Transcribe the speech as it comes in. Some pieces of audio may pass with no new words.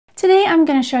I'm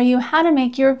going to show you how to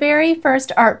make your very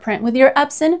first art print with your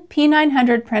Epson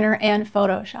P900 printer and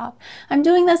Photoshop. I'm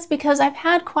doing this because I've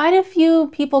had quite a few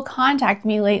people contact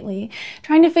me lately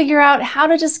trying to figure out how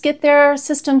to just get their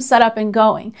system set up and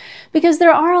going, because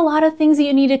there are a lot of things that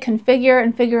you need to configure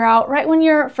and figure out right when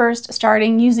you're first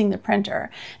starting using the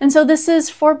printer. And so this is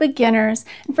for beginners.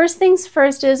 And first things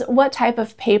first is what type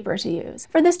of paper to use.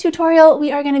 For this tutorial,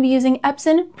 we are going to be using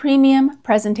Epson Premium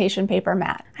Presentation Paper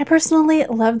Matte. I personally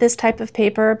love this type of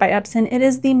paper by Epson. It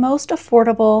is the most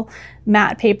affordable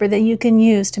matte paper that you can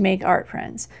use to make art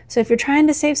prints. So if you're trying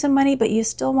to save some money but you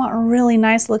still want really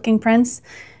nice looking prints,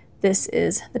 this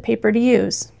is the paper to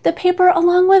use. The paper,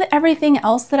 along with everything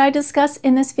else that I discuss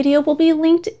in this video, will be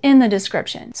linked in the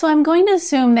description. So I'm going to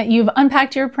assume that you've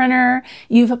unpacked your printer,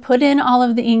 you've put in all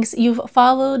of the inks, you've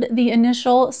followed the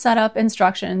initial setup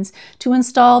instructions to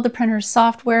install the printer's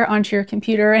software onto your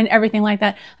computer and everything like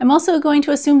that. I'm also going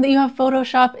to assume that you have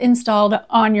Photoshop installed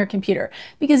on your computer,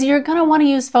 because you're going to want to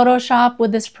use Photoshop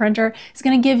with this printer. It's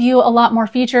going to give you a lot more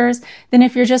features than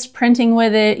if you're just printing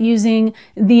with it using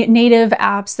the native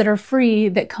apps that are free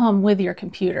that come with your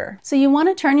computer. So you want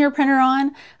to turn your printer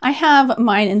on. I have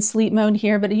mine in sleep mode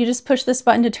here, but you just push this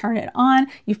button to turn it on.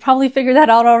 You've probably figured that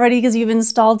out already because you've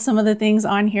installed some of the things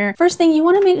on here. First thing, you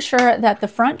want to make sure that the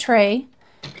front tray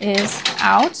is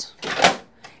out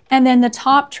and then the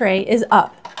top tray is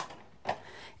up.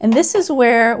 And this is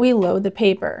where we load the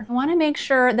paper. I want to make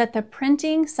sure that the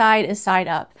printing side is side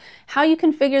up. How you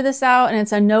can figure this out, and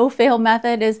it's a no-fail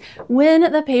method, is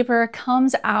when the paper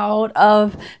comes out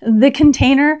of the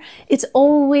container, it's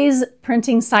always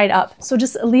printing side up. So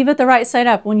just leave it the right side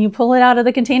up when you pull it out of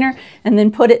the container and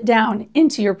then put it down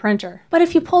into your printer. But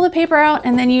if you pull the paper out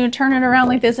and then you turn it around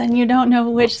like this and you don't know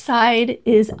which side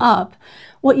is up,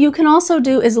 what you can also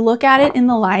do is look at it in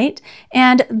the light,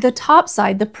 and the top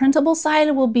side, the printable side,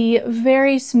 will be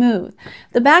very smooth.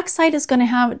 The back side is going to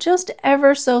have just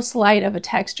ever so slight of a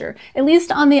texture, at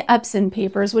least on the Epson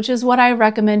papers, which is what I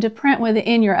recommend to print with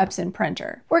in your Epson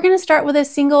printer. We're going to start with a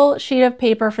single sheet of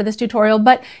paper for this tutorial,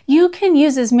 but you can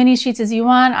use as many sheets as you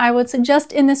want. I would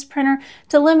suggest in this printer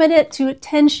to limit it to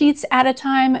 10 sheets at a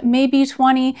time, maybe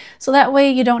 20, so that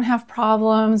way you don't have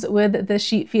problems with the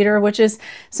sheet feeder, which is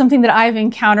something that I've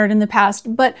encountered in the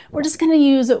past, but we're just going to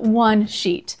use one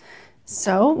sheet.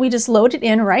 So we just load it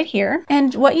in right here.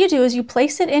 And what you do is you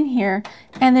place it in here,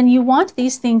 and then you want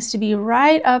these things to be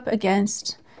right up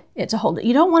against it to hold it.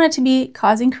 You don't want it to be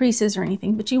causing creases or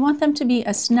anything, but you want them to be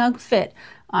a snug fit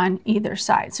on either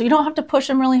side. So you don't have to push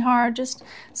them really hard, just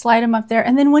slide them up there.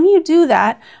 And then when you do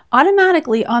that,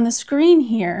 automatically on the screen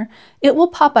here, it will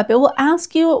pop up. It will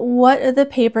ask you what the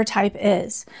paper type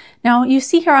is. Now you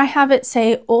see here I have it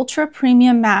say Ultra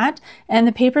Premium Matte, and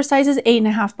the paper size is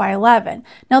 8.5 by 11.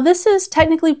 Now this is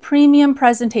technically Premium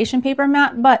Presentation Paper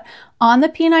Matte, but on the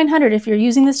P900, if you're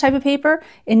using this type of paper,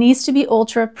 it needs to be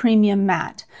Ultra Premium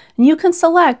Matte. And you can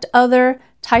select other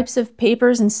types of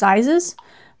papers and sizes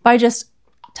by just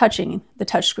touching the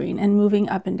touchscreen and moving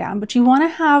up and down, but you want to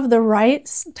have the right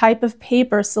type of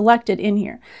paper selected in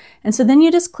here. And so then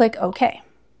you just click OK.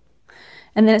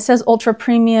 And then it says Ultra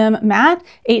Premium Matte,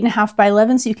 8.5 by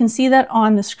 11, so you can see that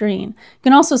on the screen. You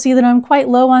can also see that I'm quite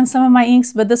low on some of my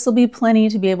inks, but this will be plenty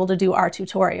to be able to do our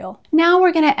tutorial. Now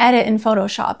we're going to edit in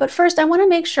Photoshop, but first I want to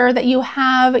make sure that you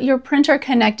have your printer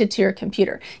connected to your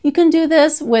computer. You can do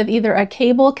this with either a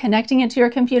cable connecting it to your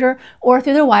computer or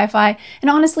through the Wi-Fi,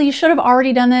 and honestly you should have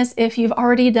already done this if you've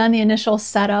already done the initial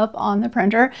setup on the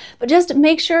printer, but just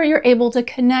make sure you're able to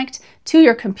connect to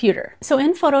your computer. So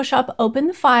in Photoshop, open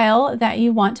the file that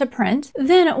you want to print.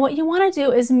 Then what you want to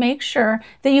do is make sure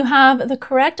that you have the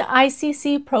correct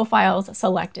ICC profiles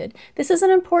selected. This is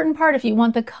an important part if you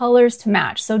want the colors to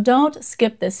match, so don't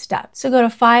skip this step. So go to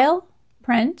File,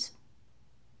 Print.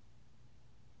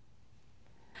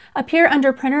 Up here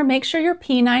under Printer, make sure your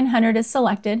P900 is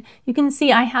selected. You can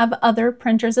see I have other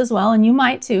printers as well, and you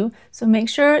might too, so make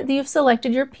sure that you've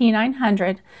selected your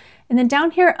P900. And then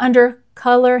down here under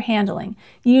Color Handling,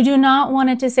 you do not want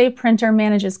it to say Printer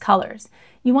Manages Colors.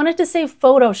 You want it to say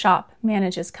Photoshop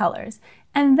Manages Colors.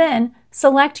 And then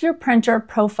select your printer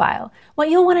profile. What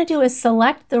you'll want to do is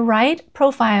select the right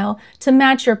profile to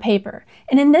match your paper.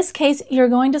 And in this case, you're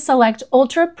going to select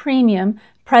Ultra Premium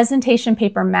presentation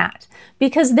paper matte,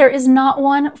 because there is not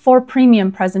one for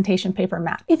premium presentation paper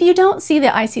matte. If you don't see the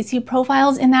ICC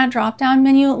profiles in that drop-down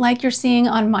menu like you're seeing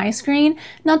on my screen,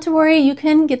 not to worry, you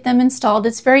can get them installed.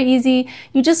 It's very easy.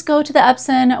 You just go to the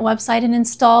Epson website and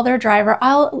install their driver.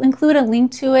 I'll include a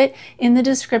link to it in the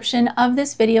description of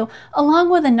this video, along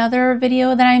with another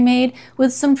video that I made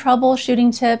with some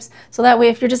troubleshooting tips, so that way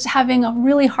if you're just having a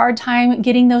really hard time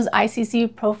getting those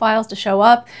ICC profiles to show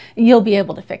up, you'll be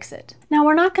able to fix it. Now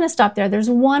we're not going to stop there. There's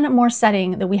one more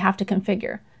setting that we have to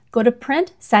configure. Go to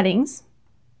Print Settings,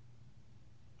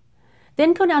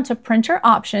 then go down to Printer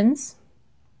Options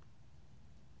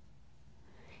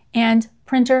and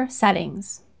Printer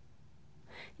Settings.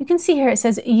 You can see here it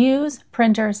says Use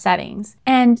Printer Settings.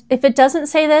 And if it doesn't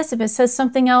say this, if it says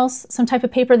something else, some type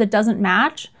of paper that doesn't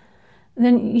match,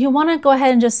 then you want to go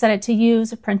ahead and just set it to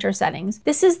Use Printer Settings.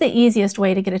 This is the easiest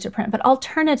way to get it to print, but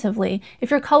alternatively, if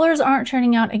your colors aren't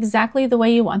turning out exactly the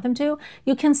way you want them to,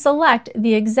 you can select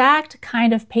the exact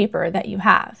kind of paper that you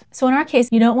have. So in our case,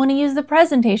 you don't want to use the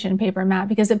presentation paper matte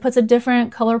because it puts a different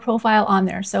color profile on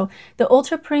there. So the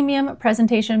ultra premium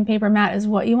presentation paper matte is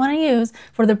what you want to use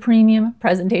for the premium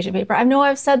presentation paper. I know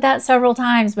I've said that several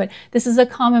times, but this is a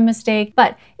common mistake.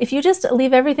 But if you just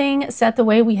leave everything set the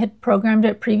way we had programmed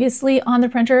it previously on the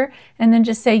printer and then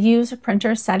just say Use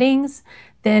Printer Settings,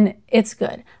 then it's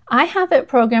good. I have it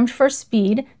programmed for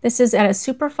speed. This is at a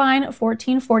superfine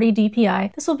 1440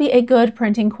 DPI. This will be a good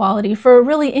printing quality for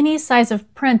really any size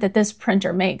of print that this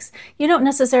printer makes. You don't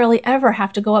necessarily ever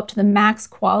have to go up to the max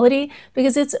quality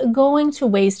because it's going to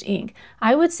waste ink.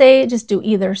 I would say just do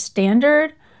either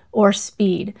standard or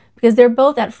speed, because they're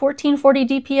both at 1440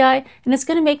 DPI and it's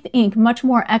going to make the ink much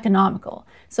more economical.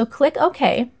 So click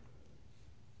OK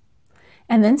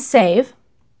and then save.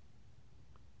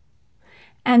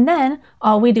 And then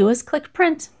all we do is click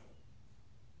print.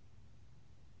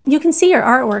 You can see your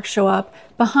artwork show up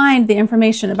behind the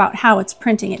information about how it's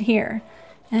printing it here.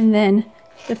 And then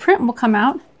the print will come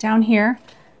out down here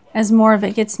as more of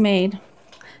it gets made.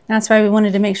 That's why we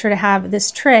wanted to make sure to have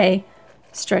this tray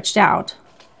stretched out.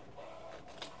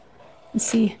 You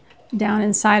see down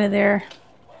inside of there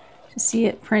to see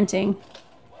it printing.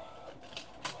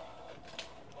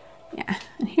 Yeah,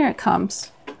 and here it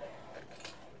comes.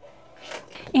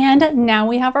 And now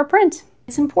we have our print.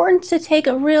 It's important to take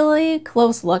a really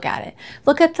close look at it.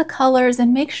 Look at the colors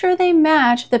and make sure they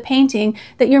match the painting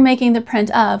that you're making the print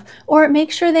of, or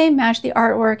make sure they match the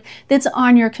artwork that's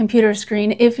on your computer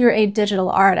screen if you're a digital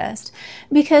artist.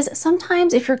 Because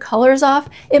sometimes if your color's off,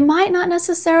 it might not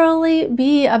necessarily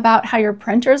be about how your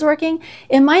printer is working.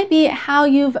 It might be how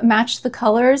you've matched the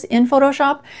colors in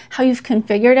Photoshop, how you've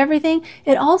configured everything.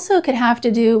 It also could have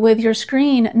to do with your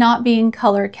screen not being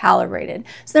color calibrated.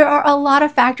 So there are a lot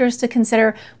of factors to consider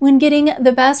when getting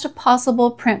the best possible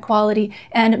print quality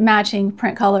and matching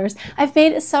print colors. I've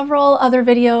made several other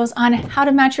videos on how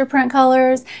to match your print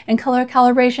colors and color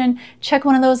calibration. Check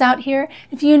one of those out here.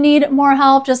 If you need more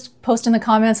help, just post in the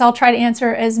comments. I'll try to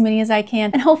answer as many as I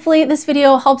can. And hopefully this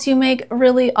video helps you make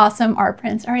really awesome art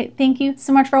prints. All right, thank you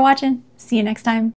so much for watching. See you next time.